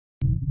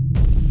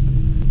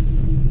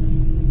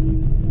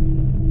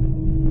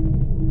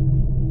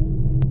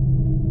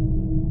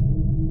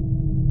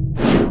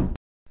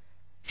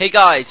Hey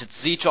guys, it's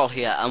Z-Troll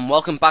here, and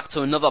welcome back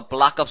to another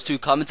Black Ops 2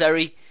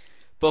 commentary.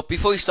 But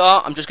before we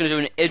start, I'm just going to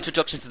do an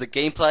introduction to the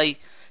gameplay.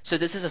 So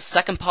this is the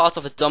second part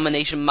of a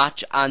domination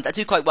match, and I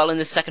do quite well in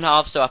the second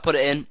half, so I put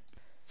it in.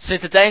 So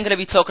today I'm going to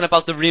be talking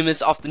about the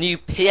rumours of the new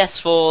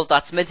PS4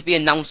 that's meant to be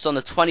announced on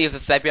the 20th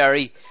of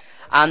February.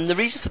 And the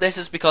reason for this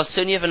is because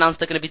Sony have announced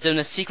they're going to be doing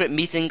a secret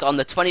meeting on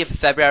the 20th of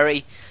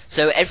February.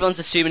 So everyone's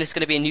assuming it's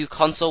going to be a new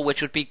console,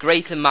 which would be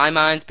great in my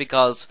mind,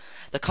 because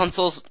the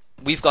consoles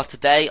we've got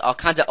today are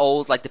kind of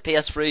old. Like the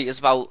PS3 is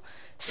about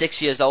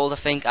 6 years old, I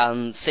think,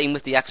 and same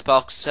with the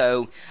Xbox.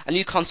 So a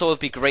new console would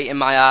be great in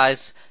my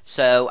eyes.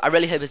 So I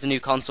really hope there's a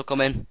new console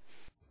coming.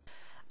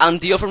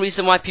 And the other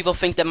reason why people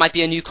think there might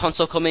be a new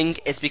console coming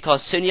is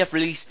because Sony have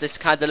released this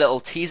kind of little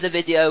teaser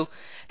video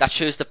that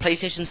shows the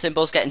PlayStation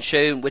symbols getting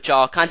shown, which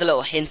are kind of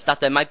little hints that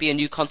there might be a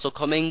new console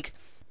coming.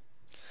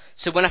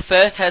 So when I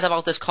first heard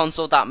about this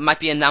console that might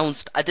be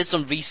announced, I did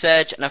some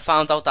research and I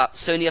found out that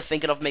Sony are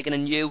thinking of making a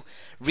new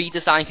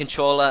redesigned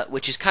controller,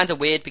 which is kind of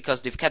weird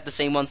because they've kept the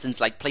same one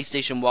since like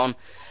PlayStation 1,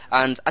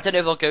 and I don't know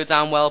if it'll go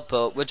down well,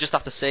 but we'll just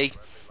have to see.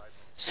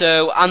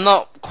 So I'm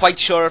not quite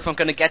sure if I'm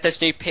going to get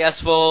this new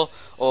PS4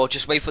 or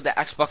just wait for the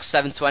Xbox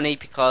 720,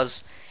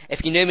 because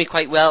if you know me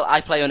quite well,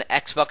 I play on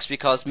Xbox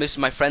because most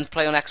of my friends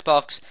play on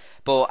Xbox,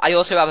 but I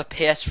also have a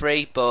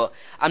PS3, but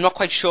I'm not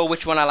quite sure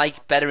which one I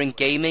like better in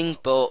gaming.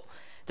 But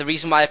the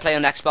reason why I play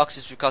on Xbox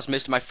is because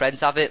most of my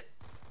friends have it.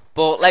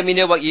 But let me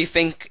know what you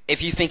think.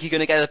 If you think you're going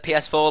to get a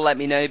PS4, let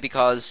me know,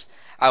 because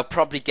I'll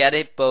probably get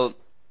it. But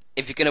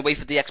if you're going to wait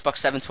for the Xbox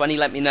 720,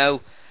 let me know.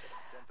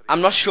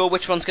 I'm not sure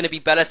which one's going to be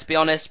better, to be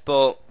honest,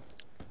 but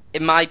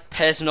in my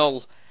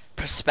personal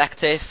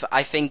perspective,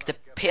 I think the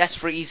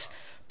PS3's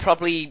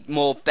probably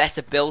more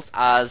better built,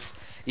 as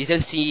you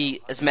don't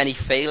see as many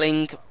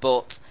failing.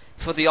 But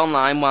for the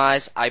online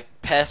wise, I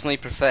personally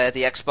prefer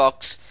the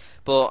Xbox.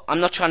 But I'm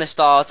not trying to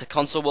start a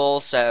console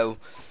war, so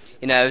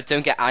you know,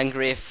 don't get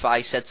angry if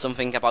I said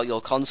something about your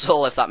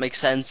console, if that makes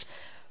sense.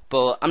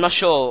 But I'm not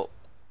sure.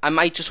 I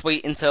might just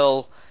wait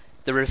until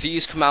the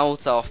reviews come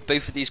out of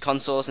both of these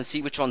consoles and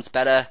see which one's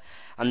better,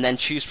 and then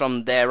choose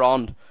from there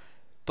on.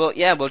 But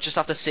yeah, we'll just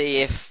have to see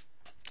if,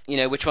 you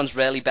know, which one's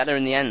really better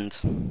in the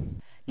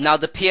end. Now,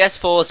 the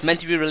PS4 is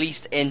meant to be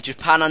released in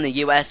Japan and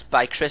the US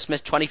by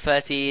Christmas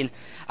 2013,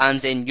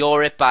 and in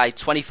Europe by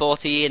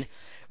 2014,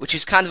 which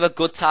is kind of a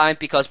good time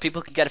because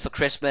people can get it for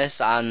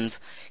Christmas, and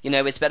you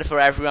know, it's better for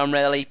everyone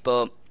really.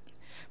 But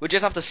we'll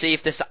just have to see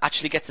if this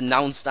actually gets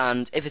announced,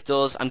 and if it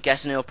does, I'm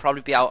guessing it'll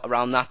probably be out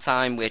around that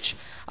time, which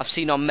I've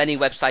seen on many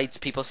websites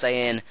people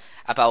saying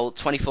about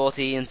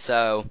 2014,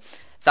 so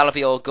that'll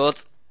be all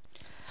good.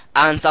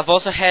 And I've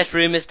also heard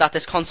rumours that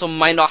this console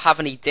might not have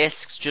any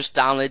discs, just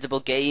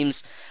downloadable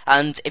games,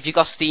 and if you've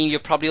got Steam you'll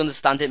probably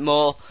understand it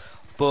more,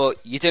 but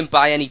you don't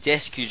buy any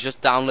disc, you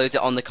just download it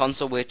on the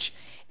console, which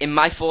in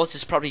my thoughts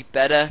is probably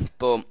better.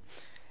 But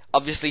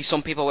obviously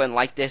some people won't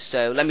like this,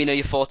 so let me know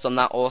your thoughts on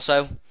that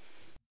also.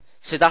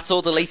 So that's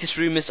all the latest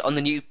rumours on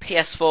the new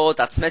PS4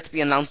 that's meant to be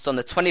announced on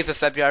the 20th of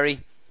February.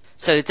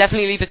 So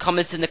definitely leave a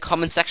comment in the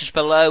comment section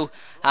below,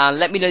 and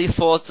let me know your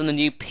thoughts on the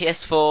new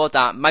PS4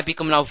 that might be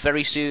coming out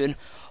very soon.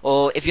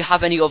 Or if you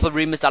have any other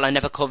rumours that I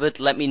never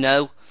covered, let me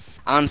know.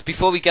 And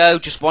before we go,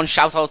 just one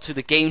shout out to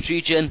the games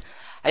region.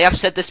 I have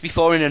said this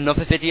before in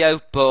another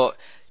video, but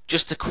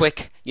just a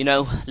quick, you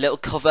know, little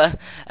cover.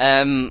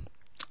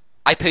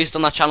 I post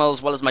on that channel as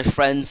well as my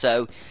friends,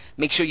 so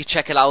make sure you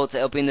check it out.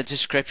 It'll be in the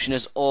description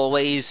as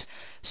always.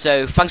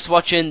 So thanks for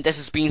watching. This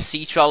has been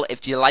Z-Troll.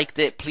 If you liked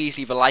it, please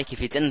leave a like.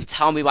 If you didn't,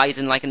 tell me why you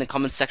didn't like in the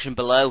comment section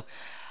below.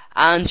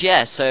 And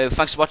yeah, so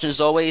thanks for watching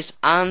as always,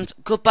 and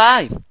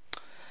goodbye.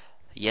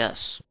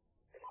 Yes.